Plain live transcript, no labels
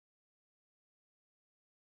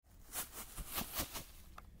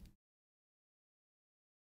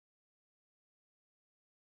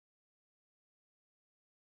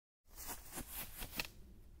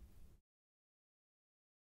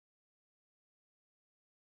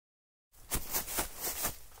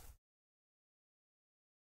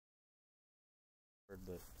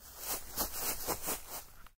but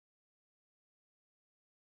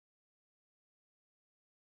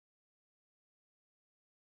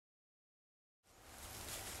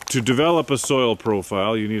to develop a soil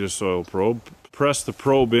profile, you need a soil probe. Press the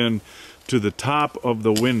probe in to the top of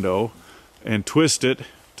the window and twist it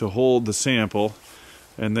to hold the sample,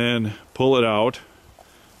 and then pull it out.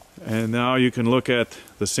 And now you can look at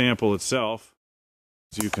the sample itself.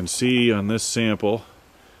 As you can see on this sample,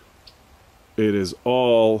 it is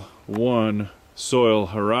all one soil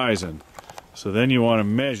horizon. So then you want to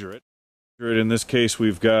measure it. In this case,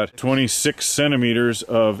 we've got 26 centimeters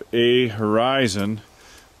of A horizon,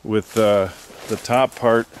 with the top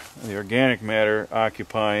part, the organic matter,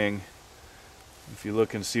 occupying, if you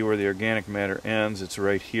look and see where the organic matter ends, it's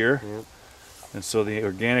right here. yep. And so the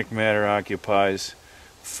organic matter occupies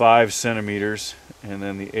 5 centimeters, and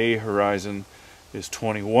then the A horizon is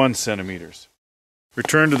 21 centimeters.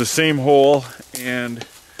 Return to the same hole and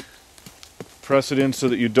press it in so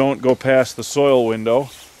that you don't go past the soil window,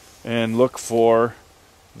 and look for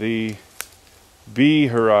the B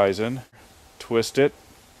horizon. Twist it.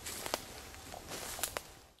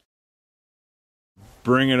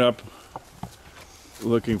 Bring it up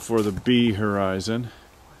looking for the B horizon.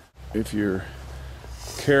 If you're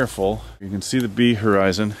careful, you can see the B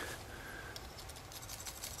horizon.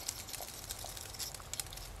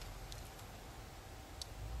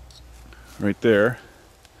 Right there,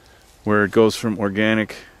 where it goes from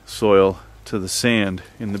organic soil to the sand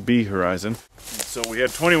in the B horizon. So we had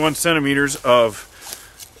 21 centimeters of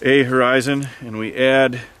A horizon, and we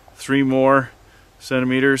add 3 more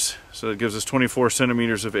centimeters, so it gives us 24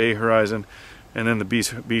 centimeters of A horizon, and then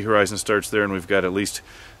the B horizon starts there, and we've got at least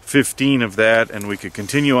 15 of that, and we could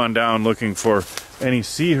continue on down looking for any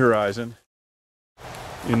C horizon.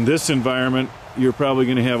 In this environment, you're probably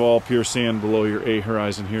going to have all pure sand below your A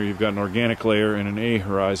horizon here. You've got an organic layer and an A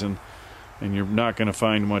horizon, and you're not going to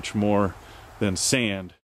find much more than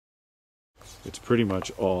sand. It's pretty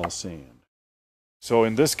much all sand. So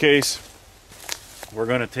in this case, we're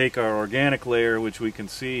going to take our organic layer, which we can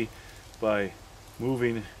see by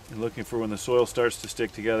moving and looking for when the soil starts to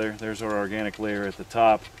stick together. There's our organic layer at the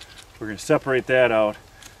top. We're going to separate that out,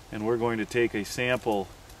 and we're going to take a sample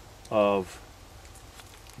of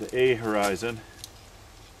the A horizon,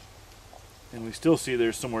 and we still see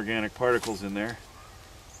there's some organic particles in there.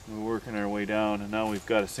 We're working our way down, and now we've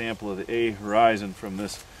got a sample of the A horizon from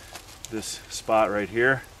this spot right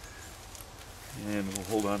here, and we'll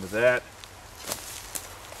hold on to that.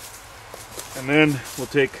 And then we'll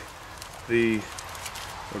take the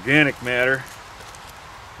organic matter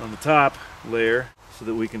on the top layer so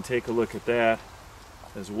that we can take a look at that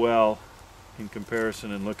as well in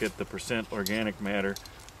comparison, and look at the percent organic matter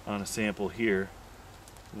on a sample here.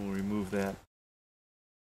 We'll remove that.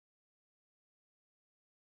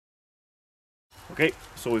 Okay,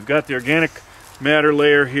 so we've got the organic matter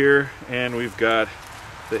layer here, and we've got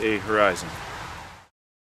the A horizon.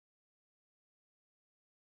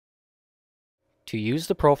 To use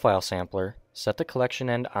the profile sampler, set the collection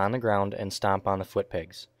end on the ground and stomp on the foot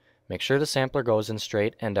pegs. Make sure the sampler goes in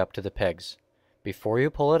straight and up to the pegs. Before you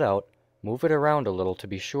pull it out, move it around a little to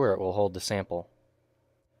be sure it will hold the sample.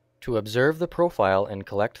 To observe the profile and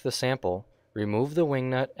collect the sample, remove the wing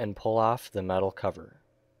nut and pull off the metal cover.